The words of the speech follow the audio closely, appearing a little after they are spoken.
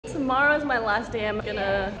Tomorrow's my last day. I'm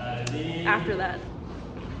gonna after that.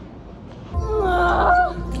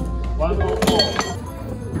 One more.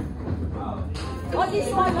 Oh,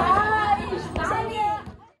 this one, guys!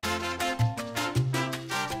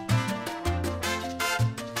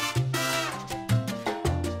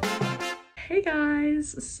 Hey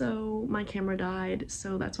guys, so my camera died,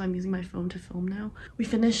 so that's why I'm using my phone to film now. We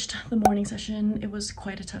finished the morning session. It was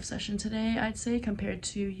quite a tough session today, I'd say, compared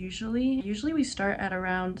to usually. Usually we start at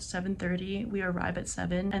around 7:30, we arrive at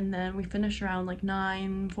 7, and then we finish around like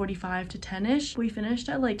 9:45 to 10ish. We finished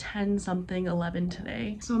at like 10 something, 11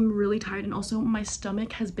 today. So I'm really tired, and also my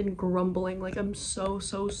stomach has been grumbling. Like I'm so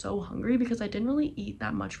hungry because I didn't really eat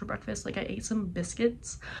that much for breakfast. Like I ate some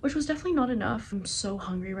biscuits, which was definitely not enough. I'm so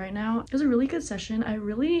hungry right now. It was a really good session. I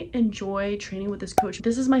really enjoy training with this coach.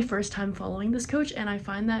 This is my first time following this coach, and I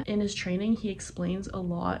find that in his training he explains a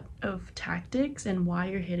lot of tactics and why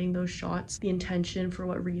you're hitting those shots, the intention, for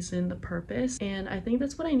what reason, the purpose. And I think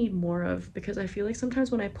that's what I need more of, because I feel like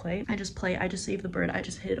sometimes when I play, I just save the bird, I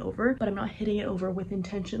just hit it over, but I'm not hitting it over with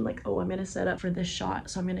intention, like, oh, I'm gonna set up for this shot,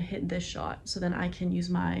 so I'm gonna hit this shot so then I can use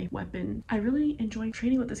my weapon. I really enjoy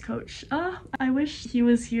training with this coach. I wish he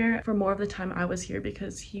was here for more of the time I was here,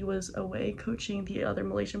 because he was away coaching the other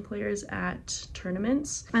Malaysian players at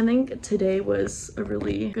tournaments. I think today was a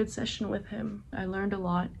really good session with him. I learned a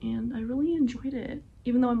lot and I really enjoyed it,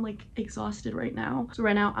 even though I'm like exhausted right now. So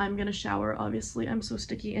right now I'm gonna shower. Obviously I'm so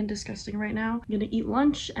sticky and disgusting right now. I'm gonna eat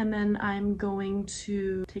lunch, and then I'm going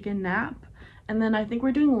to take a nap. And then I think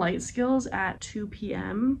we're doing light skills at 2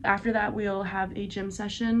 p.m. After that, we'll have a gym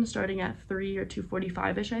session starting at 3 or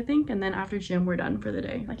 2:45ish, I think. And then after gym, we're done for the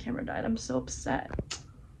day. My camera died. I'm so upset.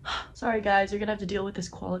 Sorry guys, you're gonna have to deal with this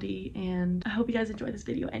quality, and I hope you guys enjoy this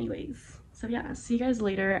video anyways. So yeah, see you guys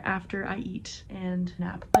later after I eat and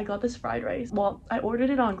nap. I got this fried rice. Well, I ordered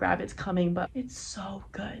it on Grab. It's coming, but it's so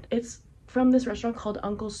good. It's from this restaurant called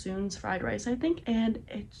Uncle Soon's Fried Rice, I think, and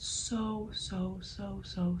it's so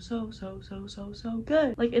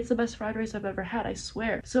good. Like, it's the best fried rice I've ever had, I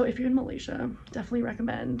swear. So if you're in Malaysia, definitely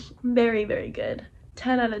recommend. Very good.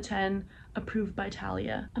 10 out of 10, approved by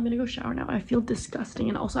Talia. I'm gonna go shower now. I feel disgusting,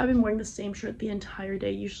 and also I've been wearing the same shirt the entire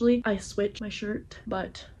day. Usually I switch my shirt,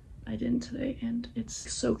 but I didn't today, and it's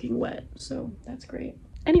soaking wet, so that's great.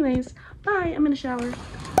 Anyways, bye. I'm gonna shower.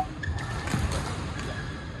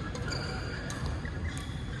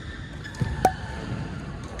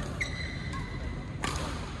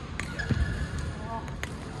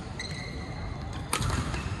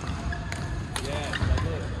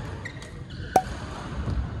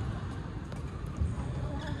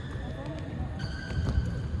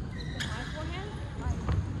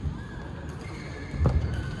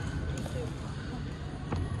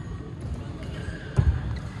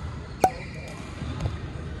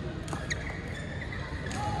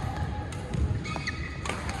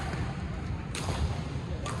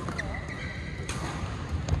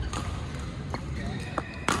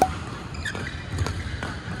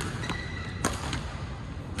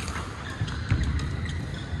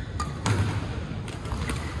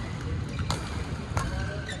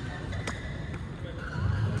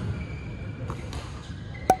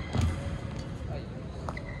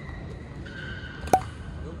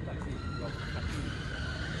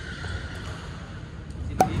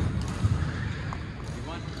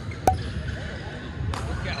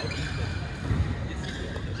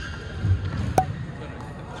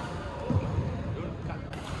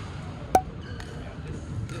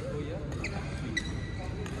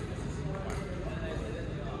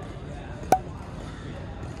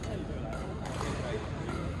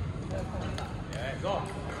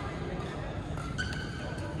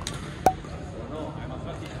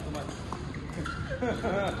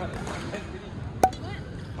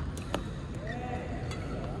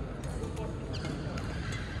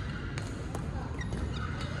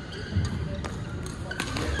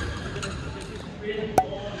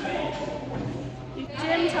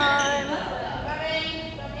 Gym time.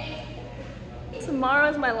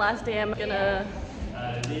 Tomorrow's my last day. I'm gonna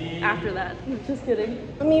after that. Just kidding.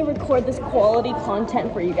 Let me record this quality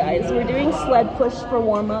content for you guys. We're doing sled push for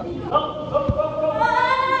warm-up.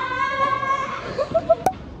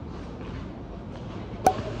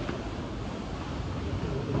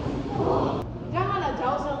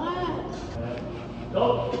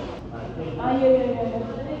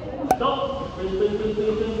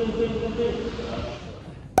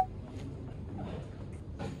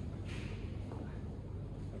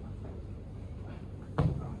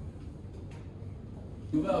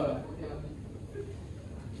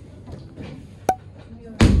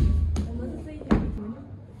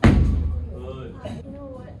 You know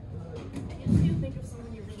what? I guess you think of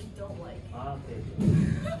something you really Ah, okay.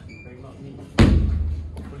 Very not me.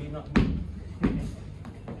 Fully not me.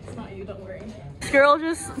 It's not you, don't worry. This girl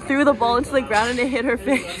just threw the ball into the ground and it hit her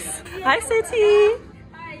face. Hi, City.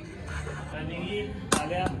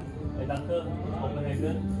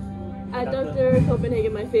 Adductor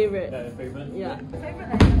Copenhagen, my favorite. Yeah, favorite? Yeah.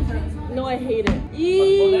 Favorite? No, I hate it.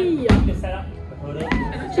 Yeah. Set up.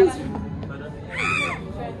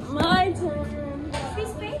 My turn.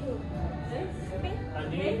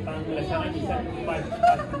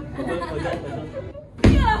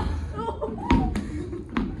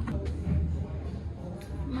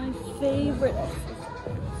 My favorite.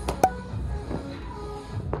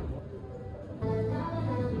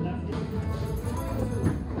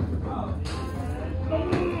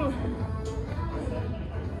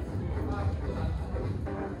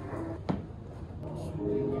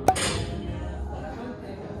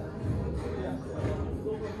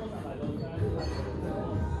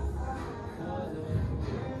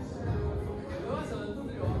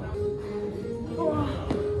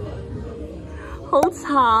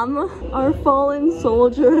 Tom, our fallen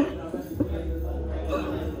soldier.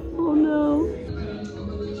 Oh no.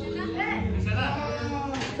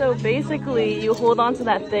 So basically you hold on to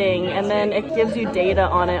that thing and then it gives you data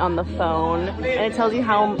on it on the phone and it tells you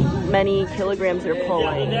how many kilograms you're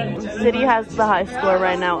pulling. City has the high score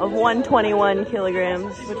right now of 121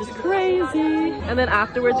 kilograms, which is crazy. And then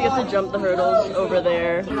afterwards you have to jump the hurdles over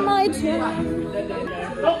there. My turn.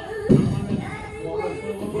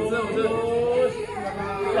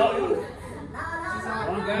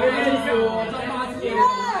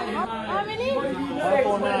 How many?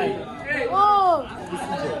 149. Oh!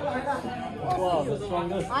 Wow, the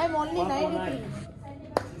strongest. I'm only 93.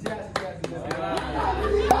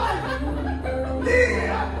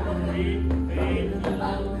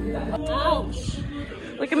 Ouch!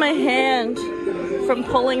 Look at my hand from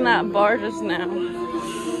pulling that bar just now.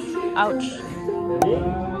 Ouch.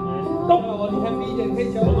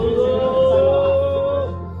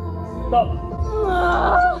 Stop.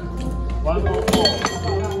 One more.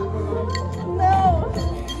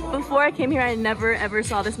 Before I came here, I never ever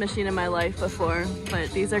saw this machine in my life before,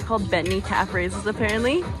 but these are called Bentley calf raises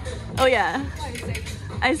apparently. Oh yeah.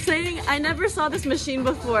 I say I never saw this machine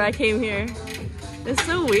before I came here. It's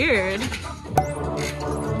so weird.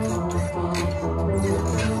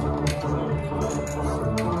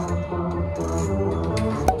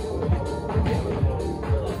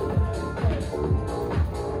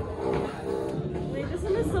 Wait, this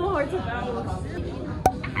one is so hard to balance.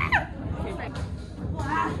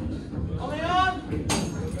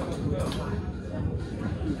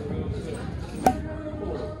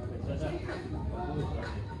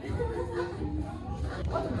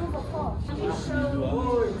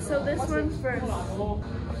 So this one's first.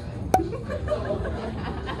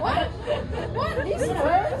 What? What? This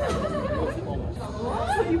first?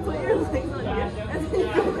 So you put your legs on here and then you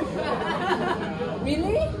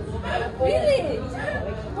Really? Really?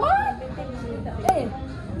 What? Eh,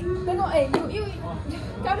 tengok you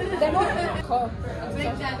come tengok.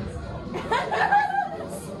 Break dance.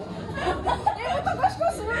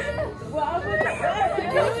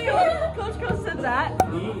 Coach Crow said that.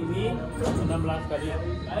 Ini 16 kali.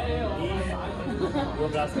 Ini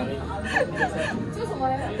 12 kali. 这是什么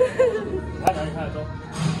来着？看哪里看得中？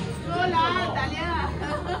说啦，打脸啊！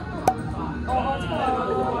哦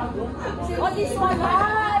，this one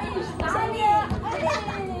nice.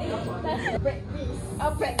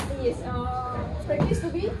 Practice. Practice to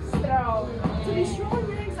be strong. To be strong,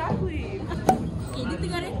 yeah, exactly. Dia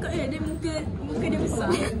tengah rekod dia muka dia besar.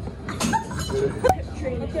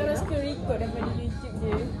 Nanti orang suka record daripada YouTube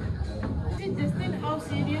dia. Justin, how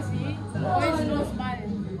serious he is? Always no smile.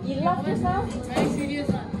 You laugh just now? Very serious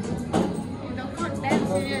one. The coach damn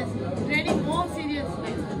serious. Training more serious.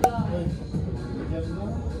 Like.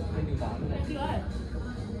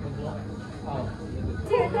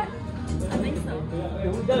 I think so.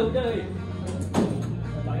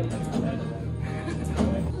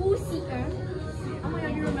 Who see her? Oh my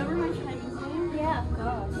god, you remember my Chinese name? Yeah,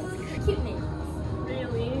 of course. Cute name.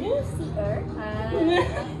 Really? Who see her?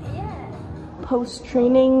 Yeah.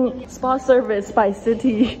 Post-training spa service by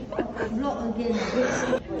City. Vlog again.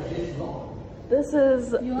 This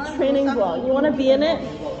is training vlog. You want to be in it?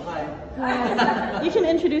 You can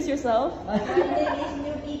introduce yourself. My name is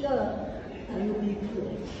New Eagle.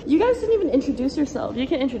 You guys didn't even introduce yourself. You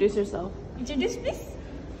can introduce yourself. Introduce please.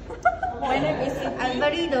 My name is. I'm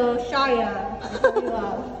very shy. Actually,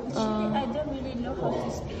 I don't really know how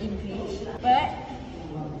to speak English, but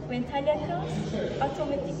when Talia comes,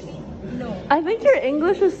 automatically no. I think your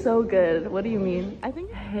English is so good. What do you mean? I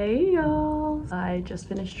think. Hey y'all. girls. I just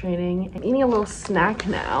finished training. I'm eating a little snack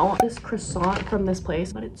now. This croissant from this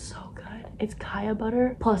place, but it's so good. It's kaya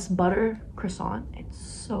butter plus butter croissant. It's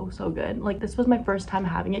so good. Like, this was my first time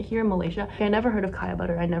having it here in Malaysia. I never heard of kaya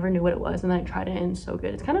butter. I never knew what it was, and then I tried it and it's so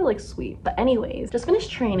good. It's kind of like sweet. But anyways, just finished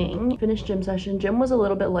training, finished gym session. Gym was a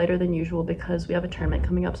little bit lighter than usual because we have a tournament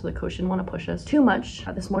coming up, so the coach didn't want to push us too much.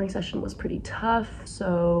 This morning session was pretty tough,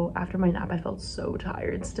 so after my nap I felt so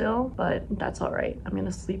tired still, but that's all right. I'm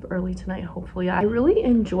gonna sleep early tonight, hopefully. I really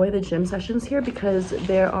enjoy the gym sessions here because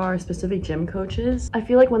there are specific gym coaches. I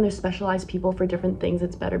feel like when there's specialized people for different things,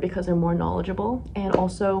 it's better because they're more knowledgeable. And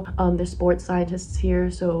also there's sports scientists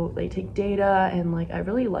here, so they take data, and like I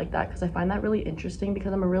really like that because I find that really interesting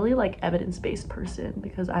because I'm a really like evidence-based person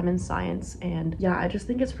because I'm in science. And yeah, I just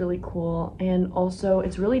think it's really cool. And also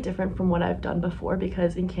it's really different from what I've done before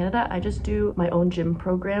because in Canada I just do my own gym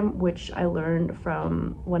program, which I learned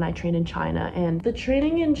from when I trained in China. And the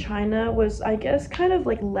training in China was, I guess, kind of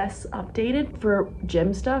like less updated for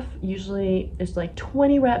gym stuff. Usually it's like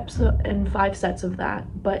 20 reps and 5 sets of that,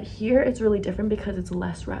 but here it's really different because it's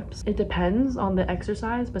less reps. It depends on the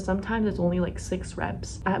exercise, but sometimes it's only like 6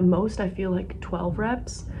 reps. At most I feel like 12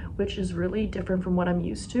 reps, which is really different from what I'm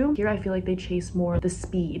used to. Here I feel like they chase more the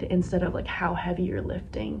speed instead of like how heavy you're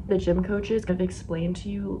lifting. The gym coaches have explained to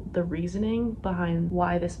you the reasoning behind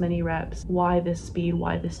why this many reps, why this speed,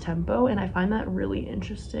 why this tempo, and I find that really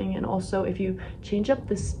interesting. And also if you change up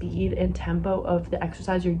the speed and tempo of the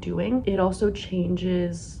exercise you're doing, it also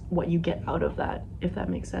changes what you get out of that, if that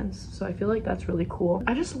makes sense. So I feel like that's really cool.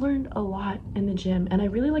 I just learned a lot in the gym, and I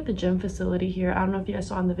really like the gym facility here. I don't know if you guys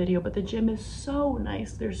saw in the video, but the gym is so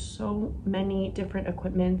nice. There's so many different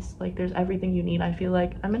equipments. Like, there's everything you need. I feel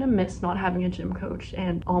like I'm gonna miss not having a gym coach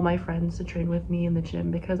and all my friends to train with me in the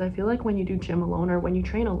gym, because I feel like when you do gym alone or when you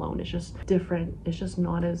train alone, it's just different. It's just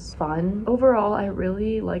not as fun. Overall, I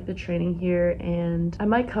really like the training here, and I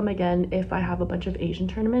might come again if I have a bunch of Asian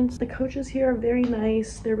tournaments. The coaches here are very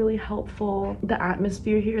nice. They're really helpful. The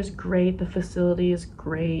atmosphere here is great. The facility is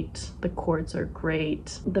great. The courts are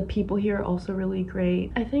great. The people here are also really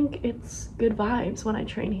great. I think it's good vibes when I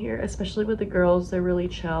train here, especially with the girls. They're really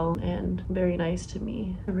chill and very nice to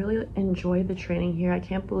me. I really enjoy the training here. I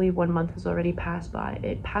can't believe 1 month has already passed by.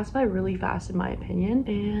 It passed by really fast in my opinion,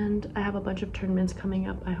 and I have a bunch of tournaments coming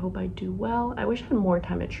up. I hope I do well. I wish I had more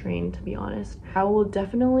time to train, to be honest. I will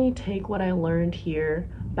definitely take what I learned here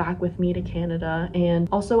back with me to Canada, and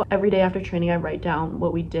also every day after training I write down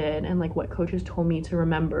what we did and like what coaches told me to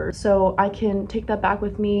remember, so I can take that back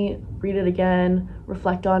with me, read it again,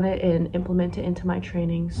 reflect on it, and implement it into my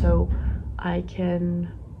training so I can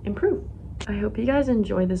improve. I hope you guys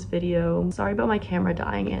enjoy this video. Sorry about my camera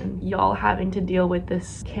dying and y'all having to deal with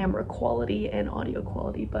this camera quality and audio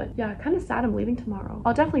quality, but yeah, kind of sad I'm leaving tomorrow.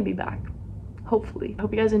 I'll definitely be back. Hopefully. I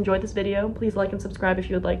hope you guys enjoyed this video. Please like and subscribe if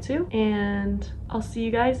you would like to, and I'll see you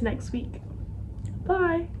guys next week.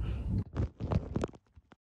 Bye.